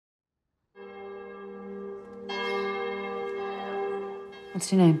What's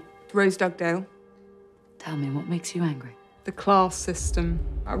your name? Rose Dugdale. Tell me, what makes you angry? The class system.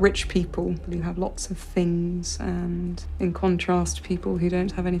 Rich people who have lots of things, and in contrast, people who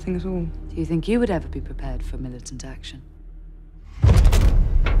don't have anything at all. Do you think you would ever be prepared for militant action?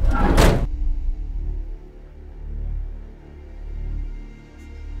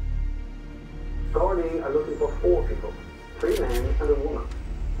 Guardian are looking for 4 people, 3 men and a woman.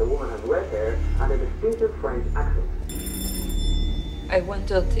 The woman has red hair and a distinctive French accent. I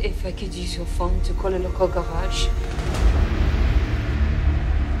wondered if I could use your phone to call a local garage.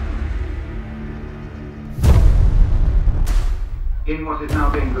 In what is now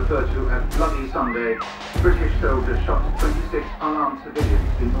being referred to as Bloody Sunday, British soldiers shot 26 unarmed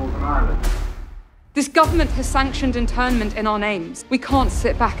civilians in Northern Ireland. This government has sanctioned internment in our names. We can't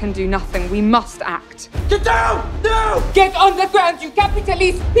sit back and do nothing. We must act. Get down! No! Get on the ground, you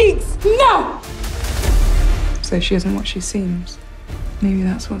capitalist pigs! No! So she isn't what she seems. Maybe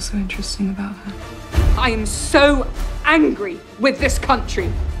that's what's so interesting about her. I am so angry with this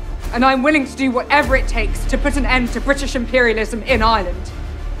country, and I'm willing to do whatever it takes to put an end to British imperialism in Ireland.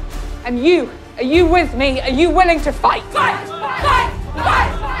 And you, are you with me? Are you willing to fight? Fight! Fight!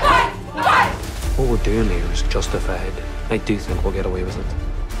 Fight! Fight! Fight! What we're doing here is justified. I do think we'll get away with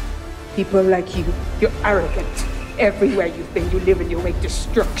it. People like you, you're arrogant. Everywhere you've been, you live and you make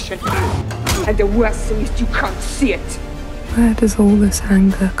destruction. And the worst thing is you can't see it. Where does all this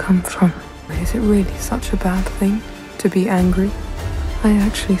anger come from? Is it really such a bad thing to be angry? I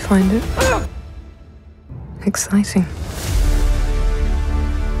actually find it exciting.